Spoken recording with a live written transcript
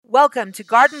Welcome to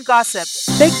Garden Gossip,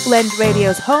 Big Blend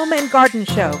Radio's home and garden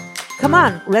show. Come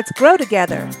on, let's grow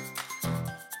together.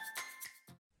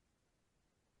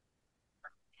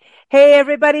 Hey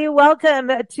everybody,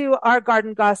 welcome to our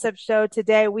Garden Gossip show.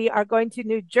 Today we are going to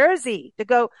New Jersey to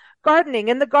go gardening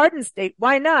in the Garden State.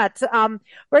 Why not? We're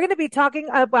going to be talking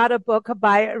about a book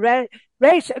by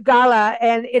Resh, Gala,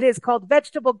 and it is called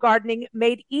Vegetable Gardening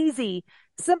Made Easy.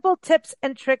 Simple tips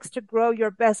and tricks to grow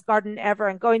your best garden ever.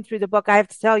 And going through the book, I have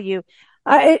to tell you,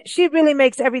 she really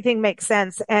makes everything make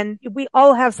sense. And we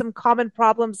all have some common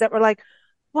problems that we're like,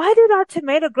 why did our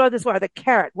tomato grow this way? Or the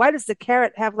carrot? Why does the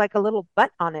carrot have like a little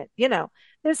butt on it? You know,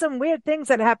 there's some weird things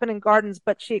that happen in gardens,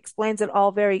 but she explains it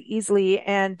all very easily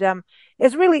and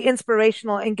is really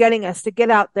inspirational in getting us to get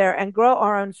out there and grow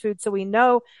our own food so we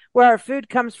know where our food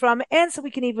comes from and so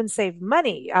we can even save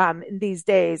money in these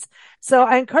days. So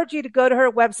I encourage you to go to her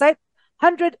website,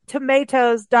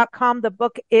 100tomatoes.com. The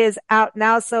book is out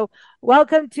now. So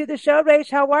welcome to the show, Resh.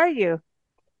 How are you?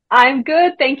 I'm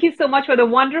good. Thank you so much for the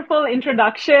wonderful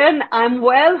introduction. I'm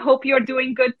well. Hope you're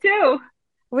doing good too.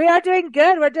 We are doing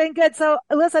good. We're doing good. So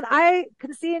listen, I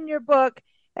can see in your book,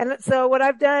 and so what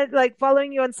I've done, like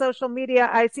following you on social media,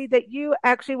 I see that you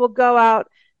actually will go out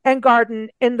and garden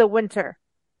in the winter.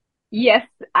 Yes,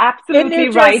 absolutely in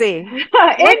New right. Jersey.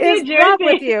 What is wrong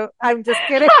with you? I'm just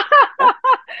kidding.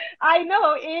 I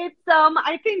know it's,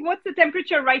 I think what's the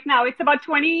temperature right now? It's about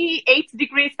 28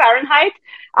 degrees Fahrenheit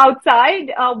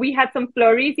outside. We had some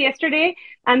flurries yesterday,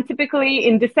 and typically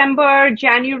in December,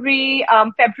 January,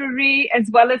 February, as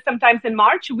well as sometimes in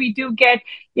March, we do get,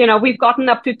 we've gotten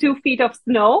up to 2 feet of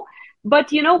snow.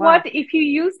 But you know what? If you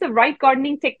use the right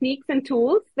gardening techniques and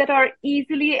tools that are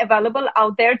easily available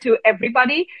out there to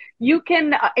everybody, you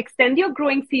can extend your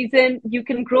growing season. You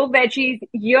can grow veggies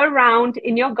year round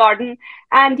in your garden.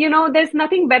 And, there's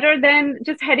nothing better than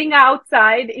just heading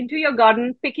outside into your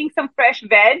garden, picking some fresh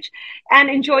veg and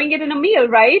enjoying it in a meal,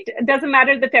 right? It doesn't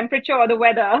matter the temperature or the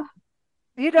weather.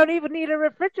 You don't even need a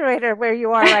refrigerator where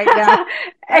you are right now.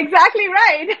 Exactly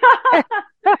right.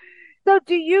 So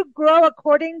do you grow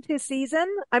according to season?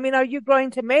 I mean, are you growing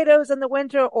tomatoes in the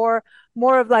winter or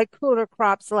more of like cooler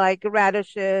crops like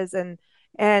radishes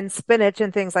and spinach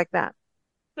and things like that?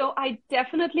 So I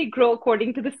definitely grow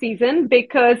according to the season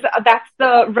because that's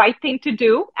the right thing to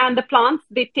do. And the plants,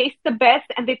 they taste the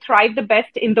best and they thrive the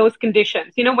best in those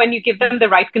conditions, when you give them the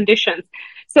right conditions.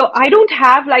 So I don't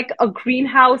have like a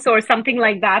greenhouse or something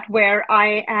like that where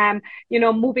I am,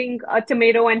 moving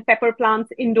tomato and pepper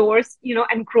plants indoors,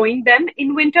 and growing them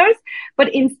in winters.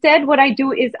 But instead, what I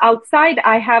do is outside,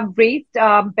 I have raised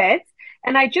beds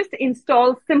and I just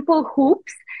install simple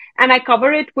hoops. And I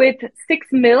cover it with 6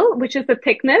 mil, which is the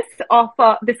thickness of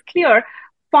this clear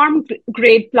farm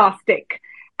grade plastic.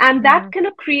 And that kind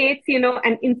of creates,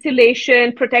 an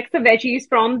insulation, protects the veggies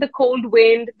from the cold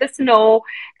wind, the snow,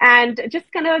 and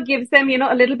just kind of gives them,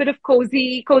 a little bit of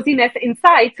coziness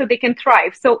inside so they can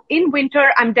thrive. So in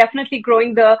winter, I'm definitely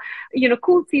growing the,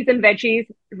 cool season veggies,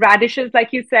 radishes,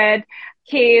 like you said,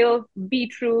 kale,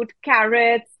 beetroot,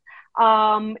 carrots,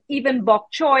 even bok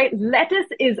choy.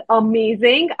 Lettuce is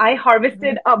amazing. I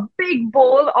harvested a big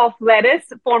bowl of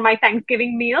lettuce for my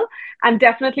Thanksgiving meal and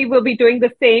definitely will be doing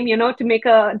the same, to make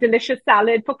a delicious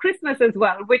salad for Christmas as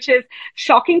well, which is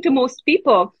shocking to most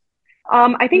people.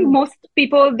 I think most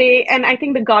people, and I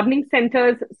think the gardening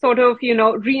centers sort of,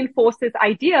 reinforce this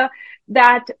idea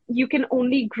that you can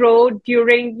only grow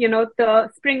during,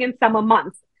 the spring and summer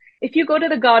months. If you go to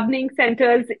the gardening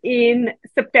centers in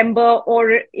September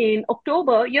or in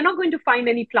October, you're not going to find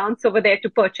any plants over there to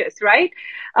purchase, right?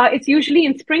 It's usually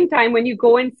in springtime when you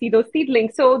go and see those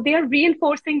seedlings. So they're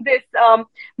reinforcing this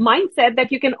mindset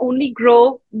that you can only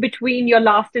grow between your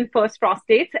last and first frost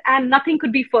dates, and nothing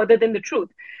could be further than the truth.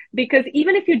 Because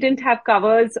even if you didn't have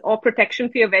covers or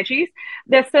protection for your veggies,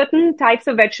 there are certain types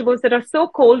of vegetables that are so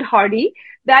cold hardy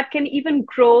that can even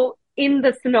grow in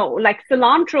the snow. Like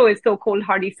cilantro is so cold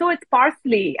hardy. So it's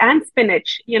parsley and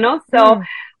spinach, so,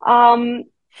 And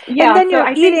then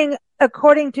you're eating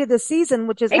according to the season,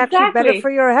 which is actually better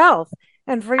for your health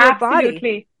and for your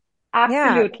body.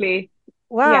 Absolutely. Yeah.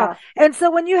 Wow. Yeah. And so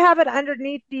when you have it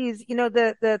underneath these,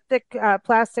 the thick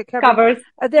plastic covers,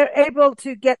 they're able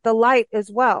to get the light as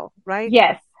well, right?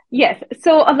 Yes.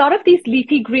 So a lot of these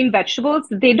leafy green vegetables,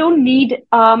 they don't need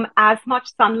as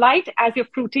much sunlight as your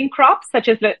fruiting crops, such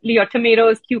as your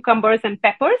tomatoes, cucumbers, and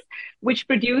peppers, which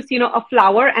produce, a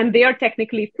flower, and they are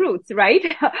technically fruits,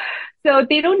 right? So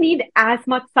they don't need as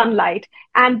much sunlight,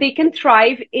 and they can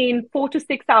thrive in 4 to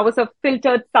 6 hours of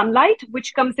filtered sunlight,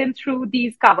 which comes in through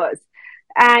these covers.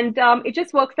 And it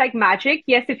just works like magic.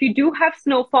 Yes, if you do have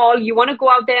snowfall, you want to go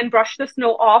out there and brush the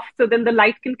snow off so then the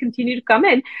light can continue to come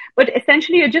in. But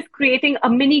essentially, you're just creating a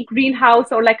mini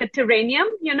greenhouse or like a terrarium,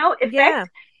 Yeah. effect.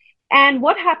 And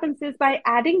what happens is by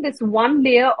adding this one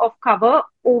layer of cover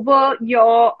over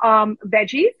your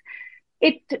veggies,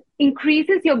 it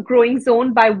increases your growing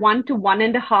zone by 1 to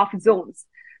 1.5 zones.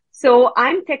 So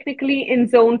I'm technically in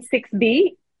zone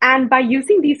 6B. And by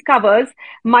using these covers,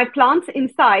 my plants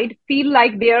inside feel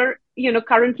like they're,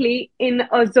 currently in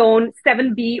a zone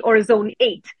 7B or a zone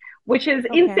 8, which is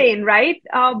Okay. insane, right?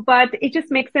 But it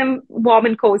just makes them warm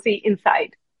and cozy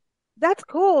inside. That's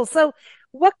cool. So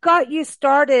what got you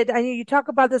started? I know you talk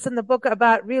about this in the book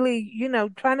about really,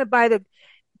 trying to buy the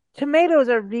tomatoes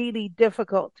are really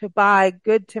difficult to buy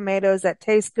good tomatoes that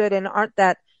taste good and aren't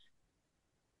that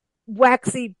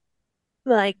waxy,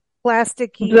 like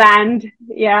plasticky, Bland.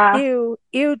 Yeah. ew,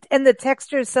 and the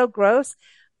texture is so gross.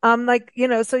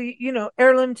 So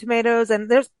heirloom tomatoes, and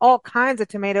there's all kinds of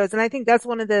tomatoes. And I think that's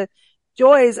one of the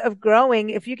joys of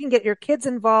growing. If you can get your kids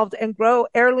involved and grow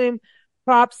heirloom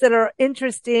crops that are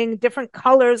interesting, different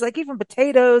colors, like even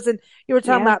potatoes, and you were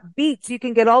talking Yeah. about beets, you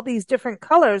can get all these different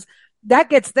colors. That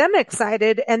gets them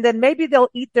excited, and then maybe they'll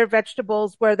eat their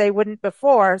vegetables where they wouldn't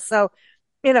before. So,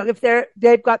 if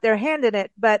they've got their hand in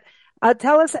it. But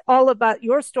tell us all about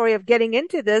your story of getting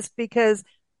into this because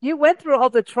you went through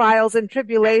all the trials and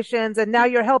tribulations, and now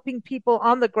you're helping people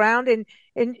on the ground in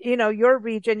your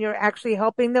region. You're actually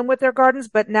helping them with their gardens,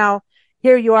 but now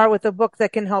here you are with a book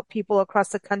that can help people across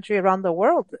the country, around the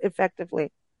world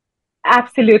effectively.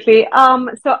 Absolutely.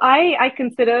 So I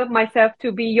consider myself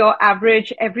to be your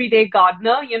average everyday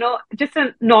gardener, just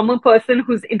a normal person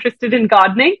who's interested in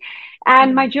gardening.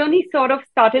 And Mm. my journey sort of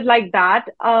started like that.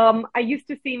 I used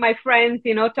to see my friends,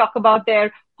 talk about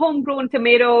their homegrown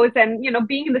tomatoes and,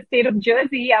 being in the state of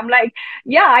Jersey, I'm like,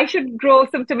 yeah, I should grow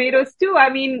some tomatoes too. I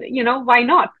mean, why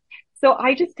not? So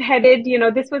I just headed,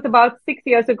 this was about 6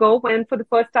 years ago when for the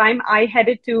first time I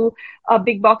headed to a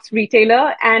big box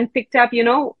retailer and picked up,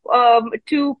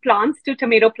 two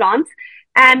tomato plants.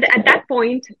 And at that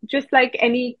point, just like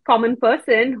any common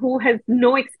person who has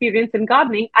no experience in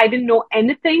gardening, I didn't know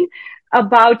anything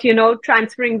about,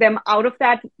 transferring them out of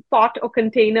that pot or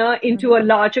container into a Mhm.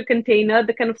 larger container,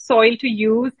 the kind of soil to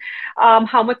use,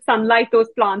 how much sunlight those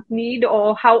plants need,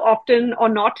 or how often or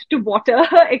not to water,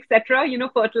 etc.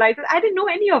 Fertilizers. I didn't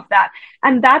know any of that,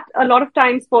 and that a lot of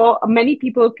times for many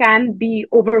people can be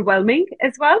overwhelming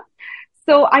as well.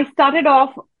 So I started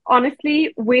off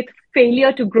honestly with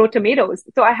failure to grow tomatoes.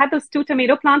 So I had those two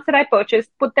tomato plants that I purchased,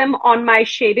 put them on my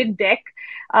shaded deck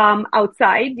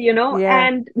outside, Yeah.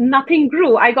 and nothing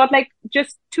grew. I got like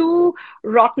just two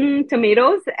rotten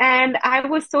tomatoes and I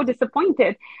was so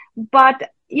disappointed. But,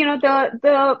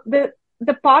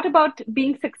 the part about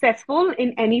being successful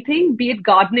in anything, be it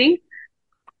gardening,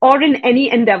 or in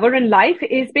any endeavor in life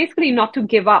is basically not to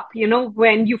give up,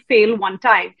 when you fail one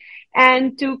time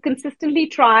and to consistently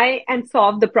try and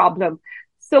solve the problem.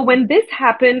 So when this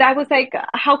happened, I was like,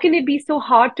 how can it be so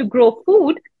hard to grow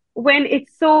food when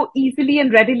it's so easily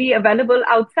and readily available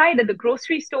outside at the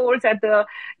grocery stores, at the,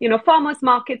 farmers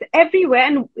markets, everywhere.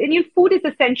 And Indian food is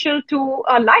essential to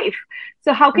life.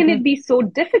 So how can Hmm. it be so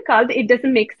difficult? It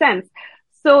doesn't make sense.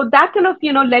 So that kind of,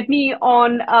 led me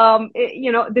on,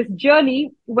 this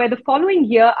journey where the following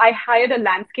year I hired a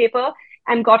landscaper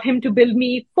and got him to build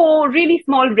me four really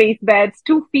small raised beds,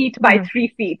 2 feet by Hmm. 3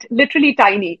 feet, literally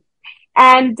tiny.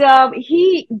 And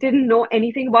he didn't know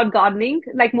anything about gardening.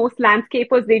 Like most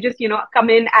landscapers, they just, come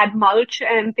in, add mulch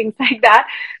and things like that.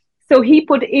 So he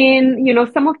put in,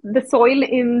 some of the soil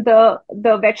in the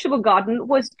vegetable garden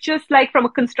was just like from a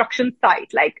construction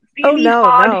site, like Oh really no,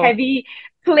 hard, no, heavy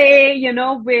clay,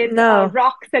 with no.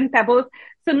 rocks and pebbles.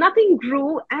 So nothing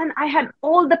grew, and I had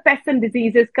all the pests and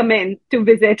diseases come in to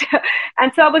visit.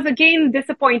 And so I was again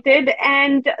disappointed,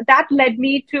 and that led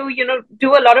me to,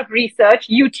 do a lot of research.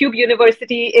 YouTube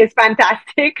University is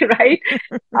fantastic, right?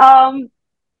 Um,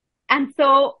 and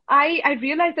so I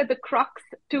realized that the crux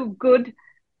to good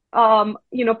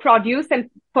produce and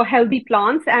for healthy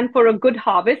plants and for a good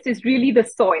harvest is really the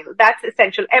soil. That's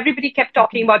essential. Everybody kept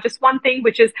talking Mhm. about just one thing,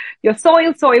 which is your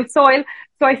soil, soil, soil.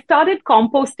 So I started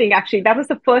composting actually. That was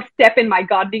the first step in my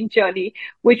gardening journey,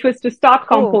 which was to start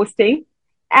Cool. composting.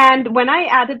 And when I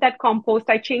added that compost,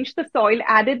 I changed the soil,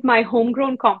 added my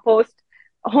homemade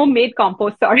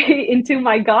compost, sorry, into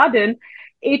my garden.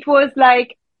 It was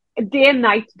like a day and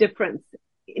night difference.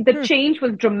 The Hmm. change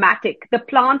was dramatic. The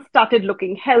plants started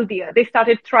looking healthier. They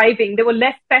started thriving. There were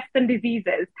less pests and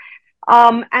diseases.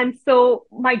 And so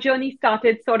my journey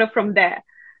started sort of from there.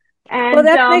 Well, And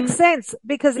that makes sense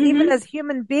because even mhm, as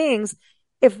human beings,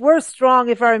 if we're strong,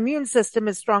 if our immune system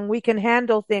is strong, we can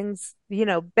handle things,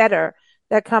 better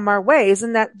that come our way.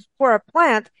 Isn't that for a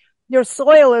plant? Your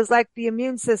soil is like the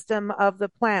immune system of the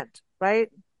plant, right?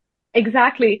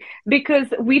 Exactly, because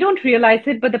we don't realize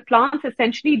it, but the plants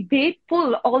essentially they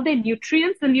pull all their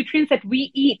nutrients, the nutrients that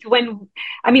we eat when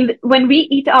we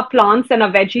eat our plants and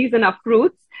our veggies and our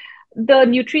fruits, the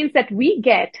nutrients that we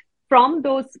get from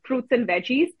those fruits and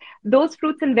veggies, those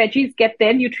fruits and veggies get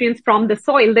their nutrients from the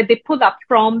soil that they pull up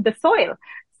from the soil.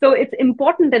 So it's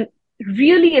important and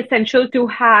really essential to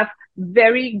have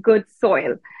very good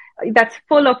soil that's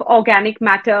full of organic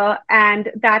matter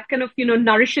and that kind of,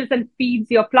 nourishes and feeds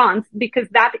your plants because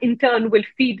that in turn will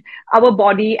feed our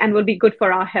body and will be good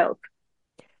for our health.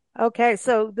 Okay.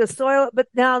 So the soil, but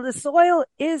now the soil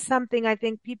is something I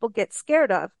think people get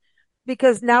scared of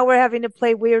because now we're having to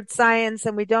play weird science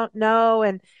and we don't know.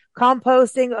 And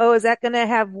composting, oh, is that going to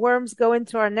have worms go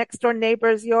into our next door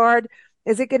neighbor's yard?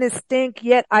 Is it going to stink?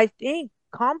 Yet I think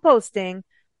composting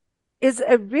is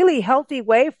a really healthy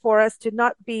way for us to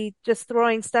not be just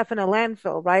throwing stuff in a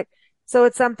landfill, right? So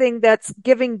it's something that's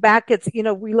giving back. It's,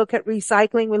 we look at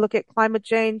recycling, we look at climate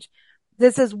change.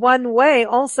 This is one way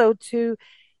also to,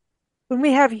 when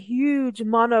we have huge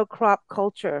monocrop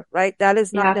culture, right? That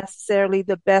is not Yeah, necessarily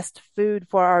the best food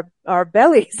for our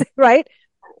bellies, right?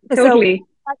 So totally.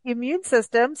 immune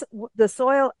systems, the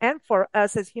soil, and for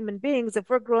us as human beings, if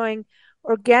we're growing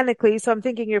organically. So I'm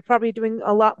thinking you're probably doing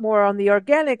a lot more on the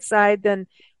organic side than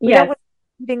we don't Yes. want to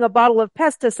be eating a bottle of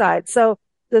pesticides. So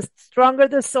the stronger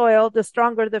the soil, the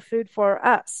stronger the food for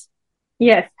us.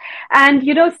 Yes. And,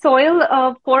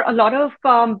 soil for a lot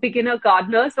of beginner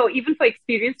gardeners or even for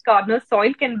experienced gardeners,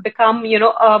 soil can become,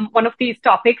 one of these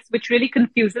topics which really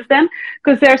confuses them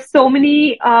because there are so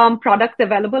many products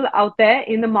available out there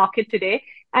in the market today.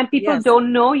 And people Yes.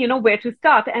 don't know, where to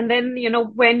start. And then,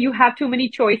 when you have too many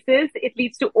choices, it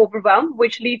leads to overwhelm,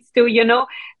 which leads to,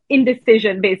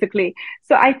 indecision, basically.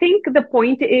 So I think the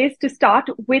point is to start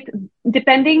with,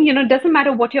 depending, doesn't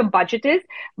matter what your budget is,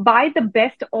 buy the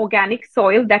best organic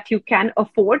soil that you can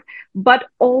afford, but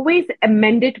always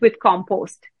amend it with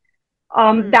compost.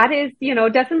 That is,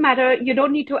 doesn't matter. You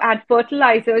don't need to add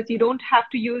fertilizers. You don't have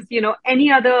to use, any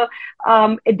other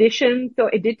additions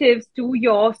or additives to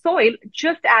your soil.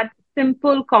 Just add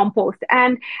simple compost.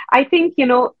 And I think,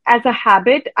 as a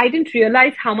habit, I didn't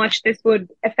realize how much this would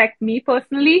affect me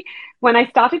personally. When I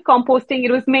started composting,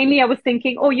 it was mainly I was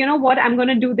thinking, oh, you know what? I'm going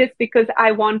to do this because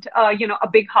I want, a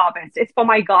big harvest. It's for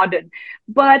my garden.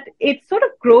 But it sort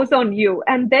of grows on you.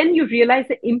 And then you realize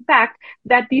the impact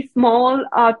that these small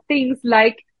things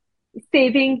like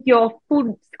saving your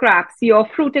food scraps, your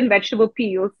fruit and vegetable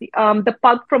peels, the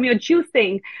pulp from your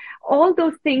juicing, all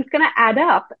those things gonna add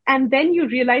up. And then you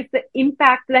realize the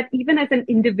impact that even as an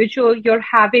individual, you're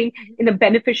having in a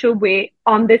beneficial way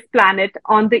on this planet,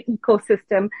 on the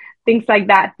ecosystem, things like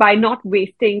that, by not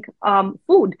wasting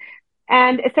food.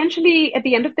 And essentially, at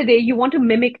the end of the day, you want to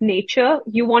mimic nature.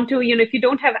 You want to, if you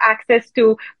don't have access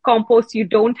to compost, you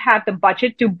don't have the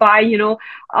budget to buy,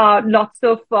 lots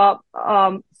of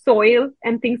soil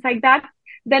and things like that,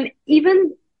 then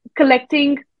even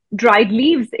collecting dried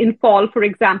leaves in fall, for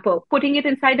example, putting it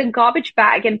inside a garbage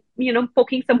bag and,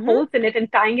 poking some Mm-hmm. holes in it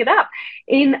and tying it up.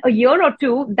 In a year or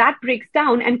two, that breaks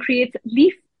down and creates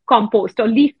leaf compost or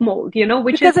leaf mold,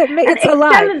 which is Because an it's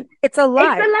alive. excellent. It's It's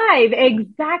alive. alive.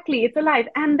 Exactly. It's alive.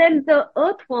 And then the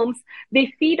earthworms,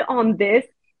 they feed on this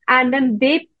and then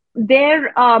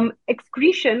their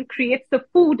excretion creates the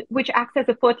food which acts as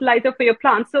a fertilizer for your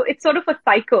plants. So it's sort of a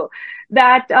cycle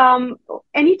that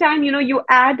anytime, you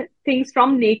add things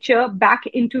from nature back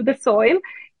into the soil,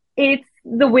 it's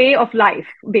the way of life,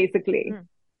 basically. Mm.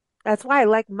 That's why I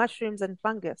like mushrooms and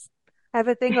fungus. I have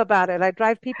a thing about it. I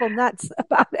drive people nuts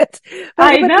about it.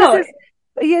 I But this know. is,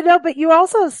 but you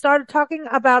also started talking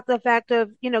about the fact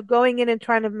of, going in and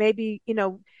trying to maybe,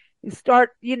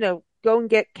 start, go and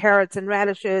get carrots and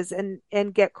radishes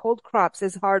and get cold crops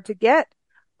is hard to get.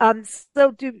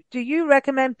 So do you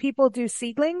recommend people do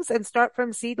seedlings and start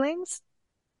from seedlings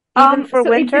even for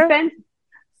So it winter? depends.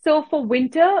 So for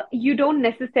winter, you don't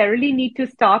necessarily need to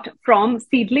start from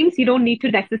seedlings. You don't need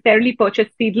to necessarily purchase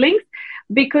seedlings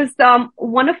because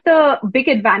one of the big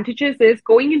advantages is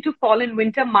going into fall and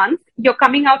winter months, you're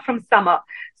coming out from summer.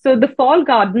 So the fall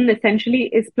garden essentially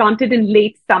is planted in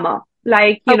late summer.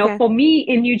 Like, Okay. for me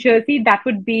in New Jersey, that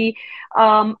would be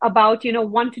about,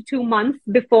 1 to 2 months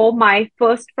before my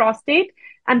first frost date.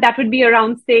 And that would be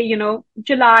around, say,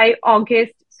 July,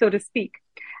 August, so to speak.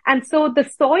 And so the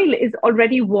soil is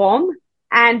already warm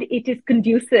and it is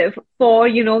conducive for,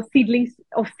 seedlings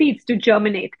or seeds to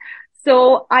germinate.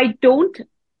 So I don't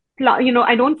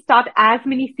I don't start as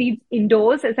many seeds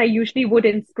indoors as I usually would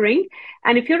in spring.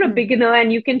 And if you're a Mm. beginner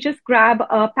and you can just grab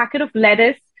a packet of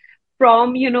lettuce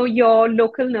from, your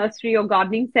local nursery or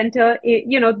gardening center,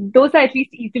 those are at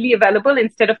least easily available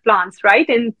instead of plants, right?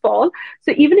 In fall.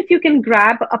 So even if you can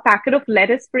grab a packet of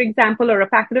lettuce, for example, or a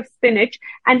packet of spinach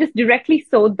and just directly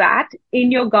sow that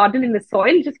in your garden in the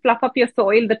soil, just fluff up your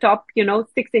soil, the top,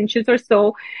 6 inches or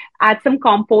so, add some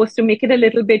compost to make it a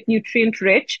little bit nutrient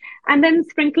rich, and then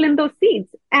sprinkle in those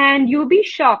seeds. And you'll be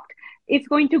shocked, it's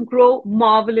going to grow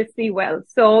marvelously well.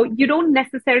 So you don't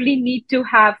necessarily need to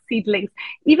have seedlings.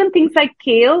 Even things like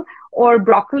kale or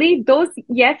broccoli, those,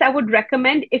 yes, I would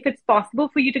recommend if it's possible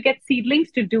for you to get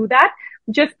seedlings to do that,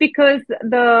 just because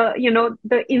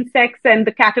the insects and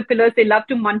the caterpillars, they love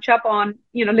to munch up on,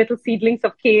 little seedlings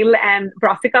of kale and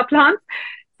brassica plants.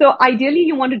 So ideally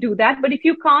you want to do that. But if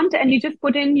you can't and you just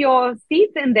put in your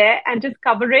seeds in there and just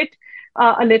cover it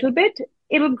a little bit,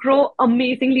 it'll grow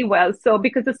amazingly well. So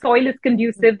because the soil is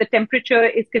conducive, the temperature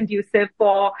is conducive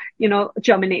for,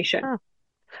 germination. Oh,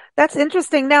 that's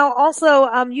interesting. Now, also,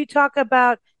 let's talk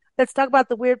about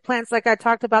the weird plants. Like I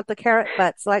talked about the carrot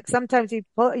butts. Like sometimes you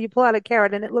pull out a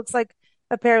carrot and it looks like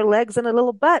a pair of legs and a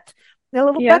little butt, a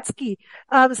little Yeah. buttski.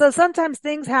 So sometimes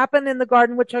things happen in the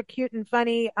garden which are cute and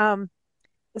funny.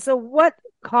 So what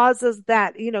causes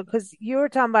that? Because you were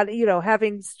talking about,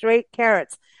 having straight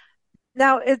carrots.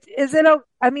 Now,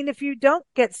 I mean, if you don't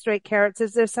get straight carrots,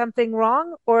 is there something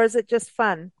wrong or is it just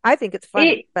fun? I think it's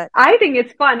funny, but I think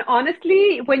it's fun.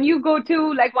 Honestly, when you go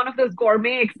to like one of those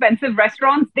gourmet expensive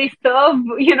restaurants, they serve,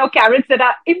 carrots that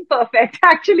are imperfect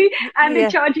actually, and they yeah.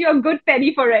 charge you a good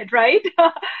penny for it, right?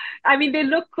 I mean, they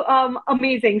look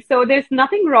amazing. So there's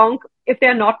nothing wrong if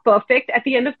they're not perfect. At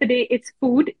the end of the day, it's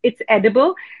food, it's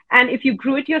edible. And if you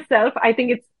grew it yourself, I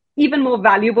think it's even more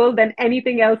valuable than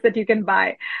anything else that you can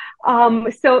buy.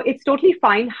 So it's totally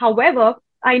fine. However,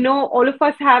 I know all of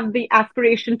us have the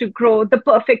aspiration to grow the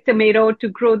perfect tomato, to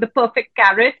grow the perfect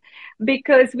carrot,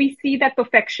 because we see that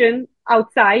perfection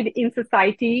outside in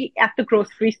society at the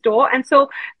grocery store. And so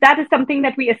that is something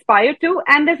that we aspire to.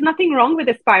 And there's nothing wrong with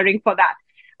aspiring for that.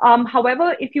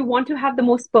 However, if you want to have the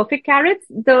most perfect carrots,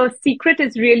 the secret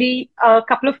is really a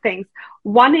couple of things.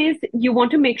 One is you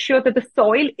want to make sure that the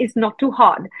soil is not too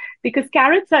hard, because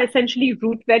carrots are essentially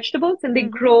root vegetables and they Mm-hmm.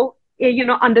 grow,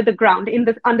 under the ground,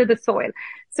 under the soil.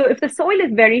 So if the soil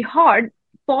is very hard,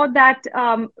 for that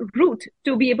root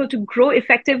to be able to grow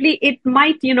effectively, it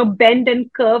might, bend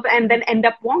and curve and then end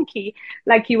up wonky,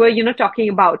 like you were, talking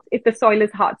about, if the soil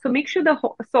is hard. So make sure the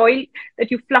soil, that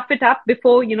you fluff it up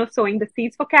before, sowing the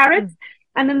seeds for carrots.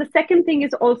 And then the second thing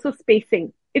is also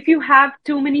spacing. If you have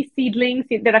too many seedlings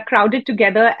that are crowded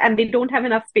together and they don't have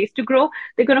enough space to grow,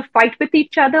 they're going to fight with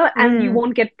each other and you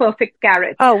won't get perfect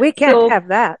carrots. Oh, we can't have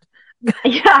that.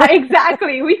 Yeah,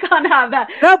 exactly. We can't have that.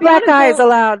 No black eyes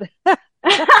allowed.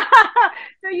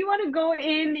 So you want to go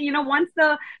in, once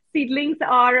the seedlings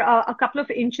are a couple of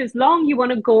inches long, you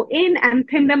want to go in and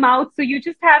thin them out. So you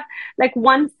just have like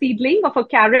one seedling of a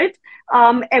carrot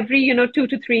every, 2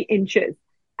 to 3 inches.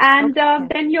 And Okay.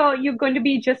 then you're going to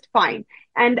be just fine.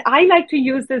 And I like to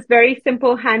use this very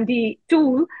simple, handy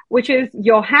tool, which is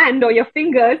your hand or your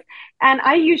fingers. And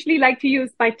I usually like to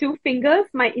use my 2 fingers,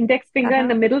 my index finger and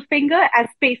the middle finger, as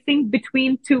spacing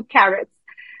between 2 carrots.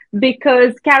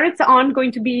 Because carrots aren't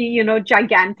going to be,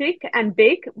 gigantic and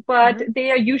big, but they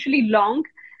are usually long.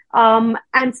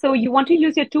 And so you want to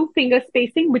use your 2 finger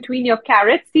spacing between your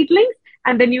carrot seedlings,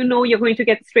 and then you're going to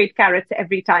get straight carrots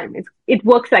every time. It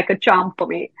works like a charm for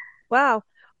me. Wow.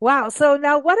 Wow. So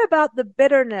now what about the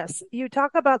bitterness? You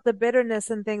talk about the bitterness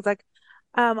and things like,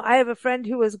 I have a friend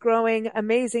who was growing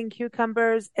amazing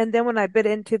cucumbers. And then when I bit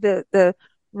into the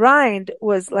rind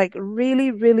was like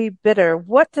really, really bitter.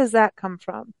 What does that come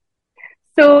from?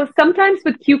 So sometimes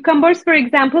with cucumbers, for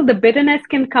example, the bitterness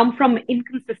can come from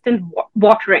inconsistent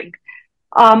watering.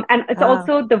 And it's Ah,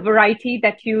 also the variety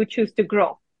that you choose to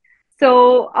grow.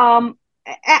 So,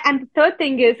 and the third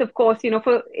thing is, of course,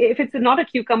 if it's not a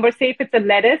cucumber, say if it's a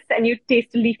lettuce and you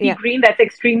taste a leafy yeah, green that's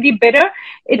extremely bitter,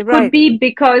 it could right. be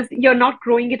because you're not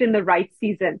growing it in the right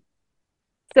season.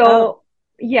 Oh, So,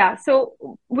 yeah. So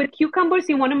with cucumbers,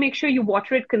 you want to make sure you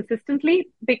water it consistently,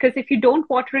 because if you don't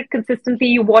water it consistently,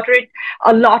 you water it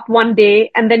a lot one day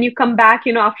and then you come back,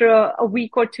 after a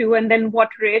week or two and then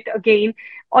water it again,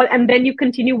 and then you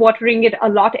continue watering it a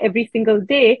lot every single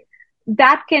day.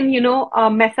 That can,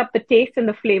 mess up the taste and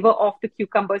the flavor of the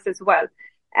cucumbers as well.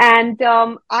 And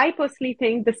I personally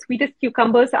think the sweetest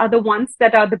cucumbers are the ones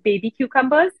that are the baby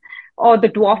cucumbers, or the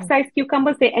dwarf Mm. sized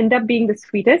cucumbers, they end up being the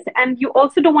sweetest. And you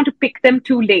also don't want to pick them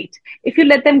too late. If you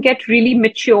let them get really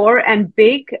mature and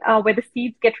big, where the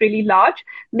seeds get really large,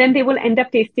 then they will end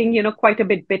up tasting, quite a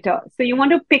bit bitter. So you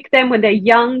want to pick them when they're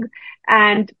young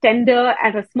and tender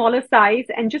at a smaller size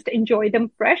and just enjoy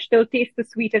them fresh. They'll taste the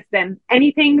sweetest then.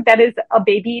 Anything that is a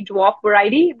baby dwarf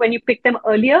variety, when you pick them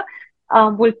earlier,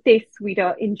 will taste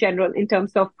sweeter in general in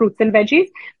terms of fruits and veggies.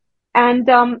 And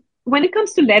when it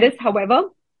comes to lettuce, however,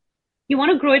 you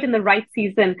want to grow it in the right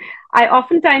season. I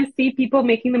oftentimes see people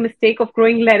making the mistake of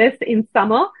growing lettuce in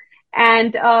summer.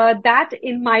 And that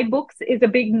in my books is a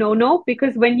big no-no,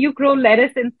 because when you grow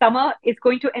lettuce in summer, it's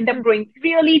going to end up Mm. growing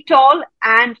really tall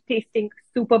and tasting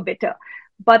super bitter.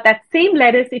 But that same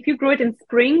lettuce, if you grow it in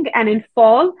spring and in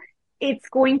fall, it's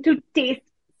going to taste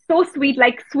so sweet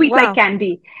like Wow.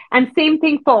 candy. And same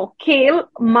thing for kale.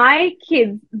 My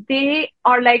kids, they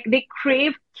are like, they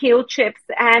crave kale chips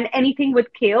and anything with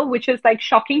kale, which is like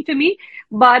shocking to me.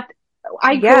 But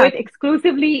I grow Yeah. it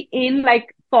exclusively in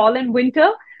like fall and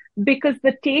winter, because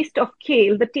the taste of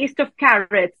kale, the taste of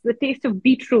carrots, the taste of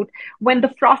beetroot, when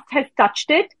the frost has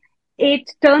touched it, it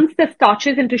turns the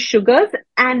starches into sugars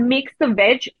and makes the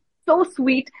veg so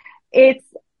sweet. It's,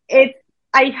 it's,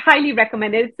 I highly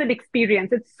recommend it. It's an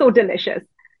experience. It's so delicious.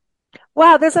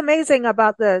 Wow, that's amazing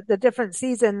about the different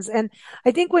seasons. And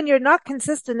I think when you're not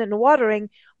consistent in watering,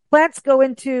 plants go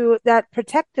into that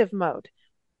protective mode.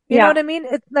 You know Yeah. what I mean?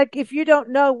 It's like if you don't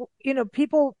know,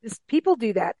 people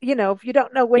do that. If you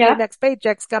don't know when your Yeah. next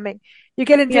paycheck's coming, you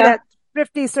get into Yeah. that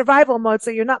thrifty survival mode.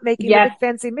 So you're not making the Yes, big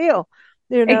fancy meal,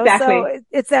 so exactly.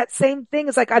 it's that same thing.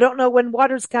 It's like, I don't know when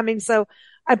water's coming. So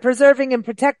I'm preserving and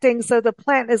protecting. So the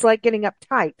plant is like getting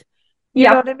uptight. You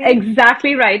know Yep. what I mean?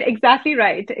 Exactly right. Exactly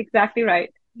right. Exactly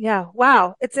right. Yeah.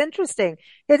 Wow. It's interesting.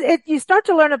 You start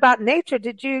to learn about nature.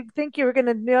 Did you think you were going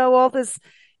to know all this?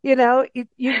 You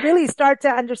really start to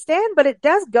understand, but it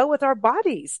does go with our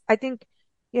bodies. I think,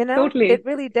 it Totally.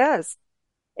 really does.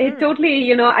 It Mm.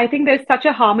 totally, I think there's such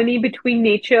a harmony between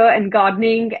nature and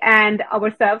gardening and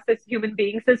ourselves as human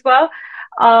beings as well.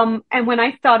 And when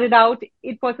I started out,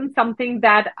 it wasn't something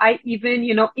that I even,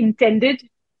 intended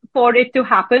for it to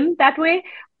happen that way.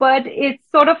 But it's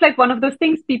sort of like one of those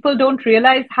things people don't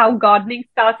realize how gardening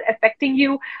starts affecting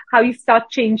you, how you start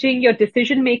changing your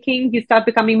decision making. You start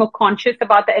becoming more conscious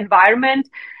about the environment.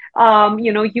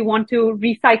 You want to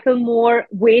recycle more,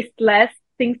 waste less,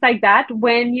 things like that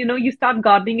when you start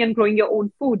gardening and growing your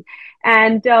own food.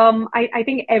 And I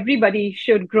think everybody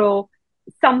should grow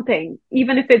something,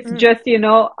 even if it's Mm. just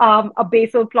a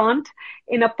basil plant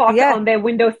in a pot Yeah. on their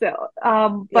windowsill.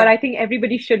 But Yeah. I think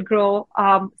everybody should grow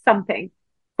something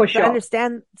for To sure.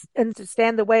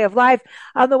 understand the way of life.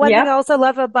 The one thing I Yeah. also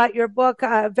love about your book,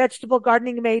 Vegetable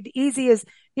Gardening Made Easy, is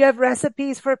you have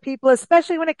recipes for people,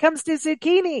 especially when it comes to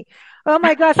zucchini. Oh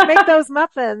my gosh, make those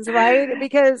muffins, right?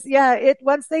 Because yeah,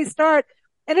 once they start,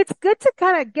 and it's good to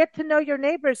kind of get to know your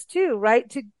neighbors too, right?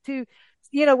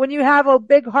 When you have a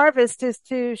big harvest, is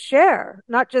to share,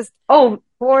 not just Oh,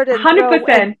 hoard and throw and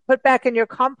 100%. put back in your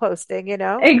composting.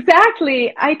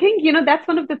 Exactly. I think, that's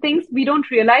one of the things we don't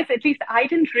realize. At least I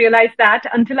didn't realize that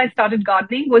until I started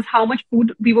gardening, was how much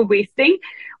food we were wasting.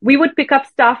 We would pick up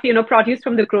stuff, produce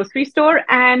from the grocery store,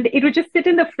 and it would just sit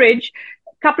in the fridge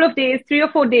couple of days, 3 or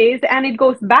 4 days, and it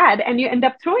goes bad and you end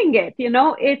up throwing it.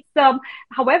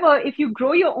 However, if you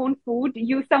grow your own food,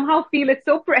 you somehow feel it's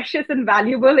so precious and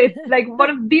valuable. It's like one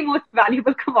of the most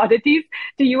valuable commodities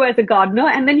to you as a gardener.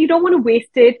 And then you don't want to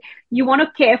waste it. You want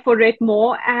to care for it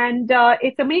more. And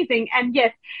it's amazing. And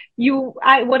yes,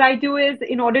 what I do is,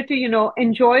 in order to,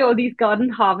 enjoy all these garden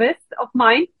harvests of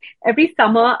mine, every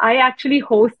summer, I actually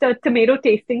host a tomato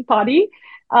tasting party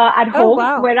at Oh, home,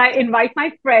 wow. where I invite my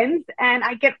friends and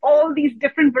I get all these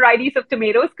different varieties of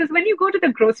tomatoes. Because when you go to the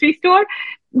grocery store,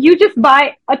 you just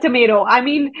buy a tomato. I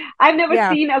mean, I've never Yeah.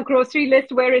 seen a grocery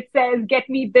list where it says, get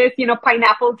me this,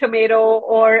 pineapple tomato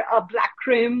or a black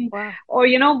crim Wow. or,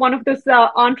 one of those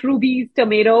Aunt Ruby's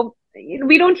tomato.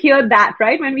 We don't hear that,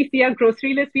 right? When we see a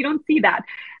grocery list, we don't see that.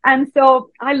 And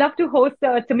so I love to host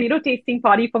a tomato tasting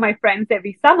party for my friends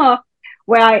every summer,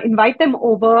 where I invite them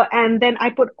over and then I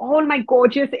put all my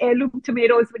gorgeous heirloom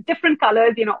tomatoes with different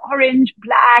colors, orange,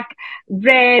 black,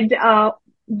 red,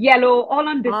 yellow, all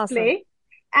on Awesome. display.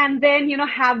 And then,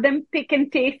 have them pick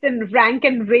and taste and rank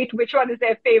and rate which one is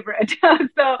their favorite.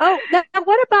 So, Oh, now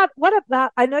what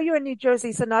about, I know you're in New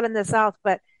Jersey, so not in the South,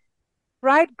 but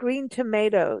fried green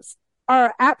tomatoes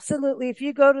are absolutely, if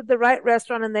you go to the right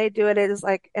restaurant and they do it, it is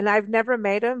like, and I've never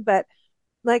made them, but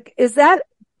like,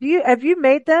 have you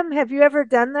made them? Have you ever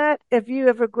done that? Have you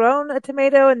ever grown a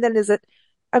tomato and then is it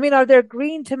I mean, are there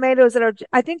green tomatoes that are,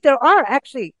 I think there are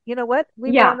actually, you know what? We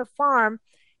were Yeah. on a farm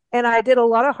and I did a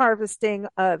lot of harvesting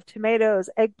of tomatoes,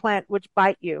 eggplant, which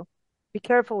bite you. Be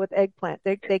careful with eggplant.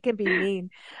 They can be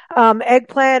mean.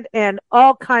 Eggplant and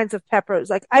all kinds of peppers.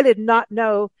 Like I did not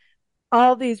know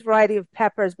all these variety of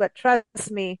peppers, but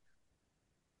trust me,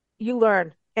 you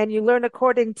learn and you learn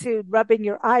according to rubbing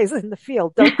your eyes in the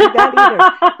field. Don't do that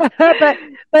either.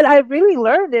 But I really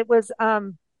learned it was,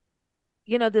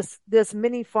 this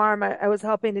mini farm I was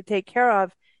helping to take care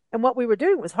of. And what we were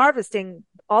doing was harvesting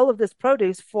all of this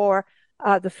produce for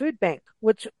the food bank,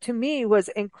 which to me was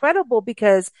incredible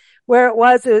because where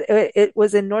it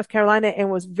was in North Carolina and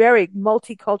was very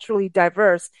multiculturally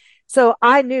diverse. So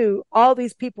I knew all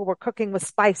these people were cooking with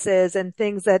spices and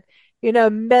things that,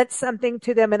 meant something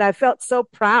to them. And I felt so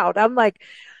proud. I'm like,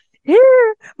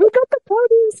 here, we got the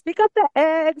produce, we got the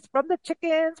eggs from the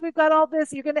chickens, we've got all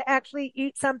this. You're going to actually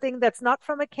eat something that's not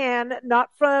from a can, not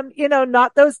from,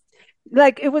 not those,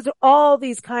 like it was all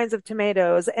these kinds of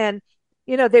tomatoes. And,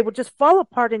 they would just fall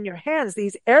apart in your hands,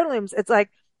 these heirlooms. It's like,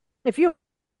 if you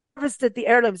harvested the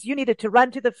heirlooms, you needed to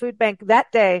run to the food bank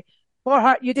that day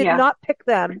for you did Yeah. not pick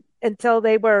them until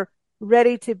they were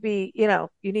ready to be,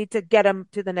 you need to get them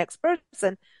to the next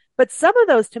person. But some of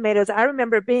those tomatoes, I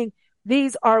remember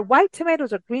these are white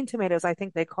tomatoes or green tomatoes, I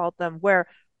think they called them, where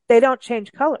they don't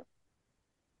change color.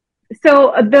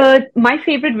 So my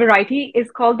favorite variety is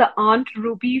called the Aunt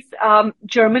Ruby's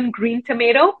German green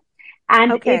tomato,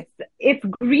 and Okay. it's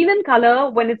green in color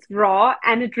when it's raw,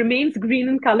 and it remains green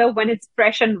in color when it's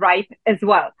fresh and ripe as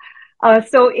well.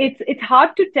 So it's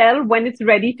hard to tell when it's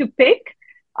ready to pick.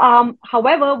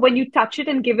 However, when you touch it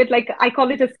and give it, like I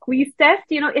call it a squeeze test,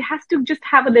 it has to just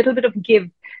have a little bit of give,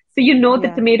 so the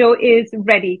Yeah. tomato is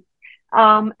ready.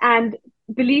 And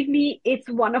believe me, it's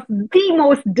one of the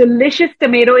most delicious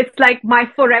tomato. It's like my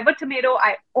forever tomato.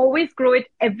 I always grow it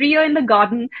every year in the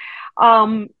garden.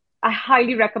 Um, I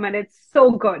highly recommend it. It's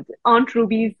so good. Aunt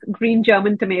Ruby's green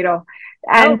German tomato. Oh,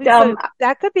 And so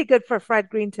that could be good for fried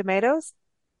green tomatoes.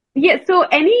 yeah, so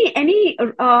any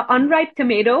unripe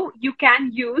tomato you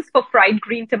can use for fried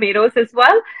green tomatoes as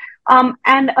well.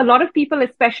 And a lot of people,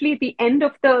 especially at the end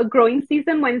of the growing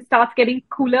season when it starts getting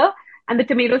cooler and the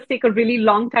tomatoes take a really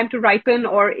long time to ripen,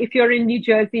 or if you're in New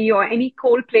Jersey or any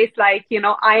cold place like,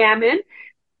 I am in,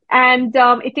 and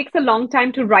it takes a long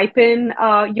time to ripen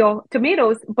your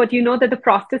tomatoes, but you know that the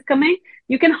frost is coming,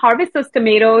 you can harvest those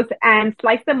tomatoes and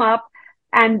slice them up,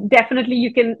 and definitely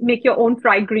you can make your own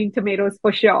fried green tomatoes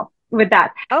for sure with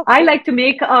that. Oh, I cool. like to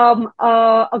make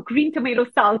a green tomato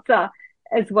salsa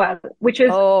as well, which is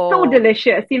so Oh,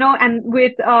 delicious, and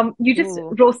with you just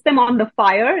ooh, roast them on the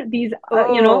fire.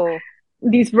 oh,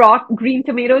 These raw green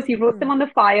tomatoes, you roast them mm. on the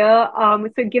fire, so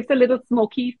it gives a little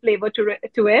smoky flavor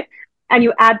to it. And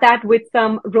you add that with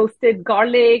some roasted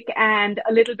garlic and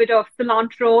a little bit of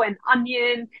cilantro and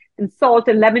onion and salt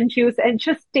and lemon juice, and it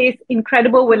just tastes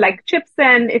incredible with like chips,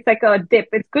 and it's like a dip.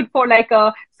 It's good for like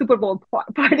a Super Bowl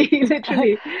party,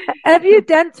 literally. Have you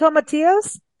done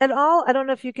tomatillos at all? I don't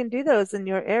know if you can do those in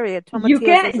your area.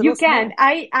 Tomatillos, those You little can.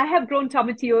 small. I have grown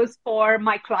tomatillos for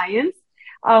my clients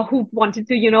who wanted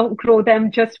to, grow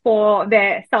them just for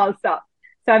their salsa.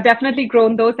 So I've definitely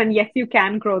grown those, and yes, you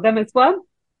can grow them as well.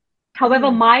 However,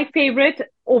 Mm. my favorite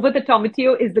over the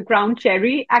tomatillo is the ground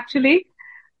cherry, actually.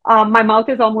 My mouth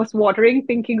is almost watering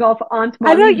thinking of Aunt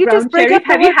I know Molly's you just ground bring cherries. up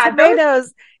the Have you word had those?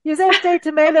 tomatoes. You say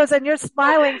tomatoes and you're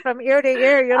smiling from ear to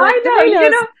ear. You're I like, know,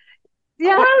 tomatoes.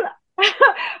 Yeah. well,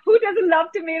 who doesn't love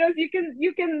tomatoes? You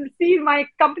can see my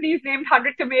company is named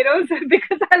 100 Tomatoes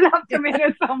because I love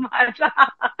tomatoes so much.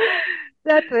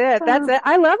 That's it. That's it.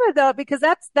 I love it though, because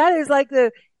that is like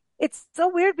it's so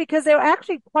weird because they're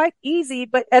actually quite easy,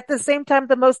 but at the same time,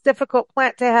 the most difficult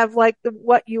plant to have like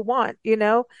what you want.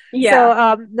 So,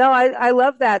 Yeah, no, I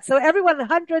love that. So everyone,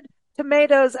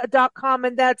 100tomatoes.com,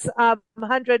 and that's,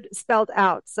 100 spelled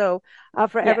out. So,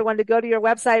 for yes. everyone to go to your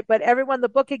website, but everyone, the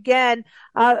book again,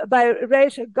 by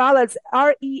Resh Gala,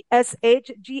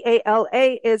 Reshgala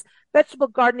is Vegetable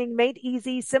Gardening Made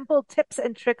Easy, Simple Tips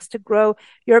and Tricks to Grow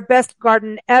Your Best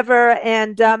Garden Ever.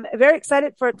 And very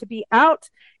excited for it to be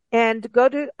out. And go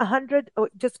to 100,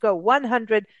 just go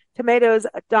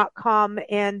 100tomatoes.com.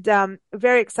 And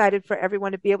very excited for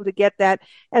everyone to be able to get that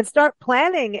and start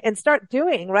planning and start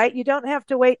doing, right? You don't have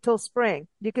to wait till spring.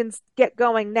 You can get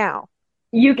going now.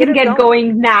 You Get can it get going.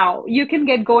 going now. You can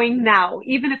get going now.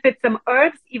 Even if it's some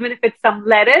herbs, even if it's some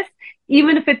lettuce,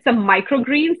 even if it's some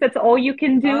microgreens, that's all you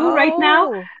can do right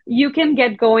now. Oh, You can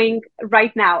get going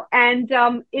right now. And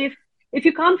if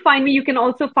you can't find me, you can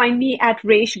also find me at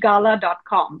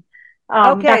reshgala.com.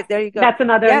 okay. There you go. That's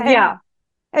another, Yeah. And yeah.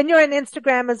 And you're on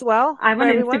Instagram as well I'm for on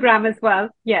everyone? Instagram as well.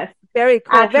 Yes. Very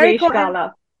cool. At Very Resh cool.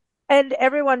 Gala. And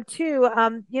everyone too,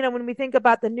 when we think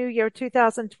about the new year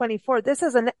 2024, this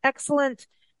is an excellent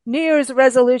New Year's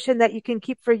resolution that you can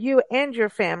keep for you and your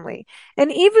family.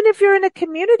 And even if you're in a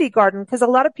community garden, because a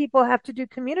lot of people have to do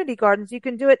community gardens, you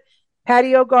can do it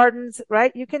patio gardens,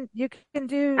 right? You can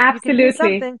do Absolutely.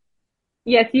 something.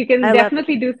 Yes, you can I love it.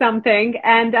 definitely do something.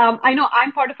 And I know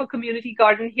I'm part of a community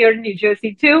garden here in New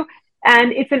Jersey too.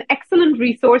 And it's an excellent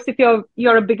resource if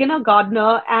you're a beginner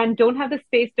gardener and don't have the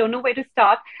space, don't know where to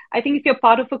start. I think if you're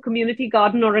part of a community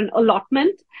garden or an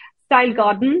allotment style Mm.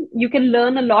 garden, you can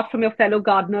learn a lot from your fellow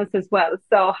gardeners as well.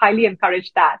 So highly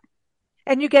encourage that.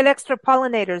 And you get extra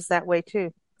pollinators that way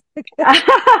too.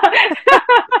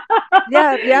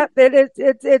 Yeah, yeah,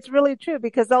 it's really true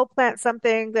because they'll plant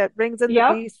something that brings in the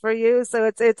Yep. bees for you, so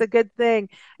it's a good thing.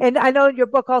 And I know your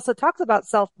book also talks about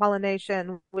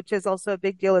self-pollination, which is also a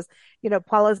big deal, is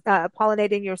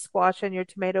pollinating your squash and your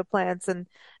tomato plants and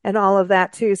all of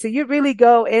that too. So you really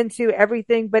go into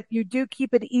everything, but you do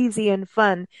keep it easy and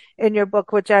fun in your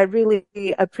book, which I really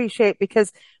appreciate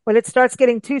because when it starts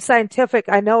getting too scientific,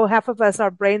 I know half of us,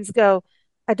 our brains go,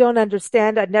 I don't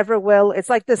understand. I never will. It's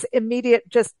like this immediate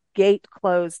just gate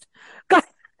closed.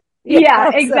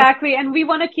 Yeah, So exactly. And we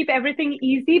want to keep everything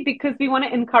easy because we want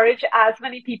to encourage as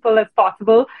many people as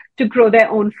possible to grow their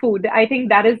own food. I think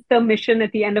that is the mission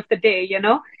at the end of the day,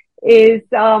 is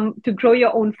to grow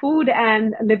your own food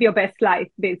and live your best life,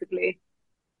 basically.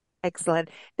 excellent.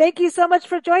 Thank you so much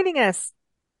for joining us.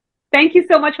 Thank you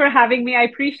so much for having me. I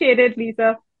appreciate it,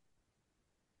 Lisa.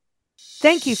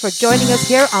 Thank you for joining us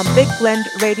here on Big Blend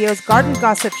Radio's Garden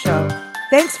Gossip Show.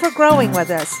 Thanks for growing with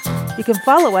us. You can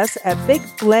follow us at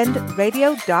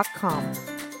bigblendradio.com.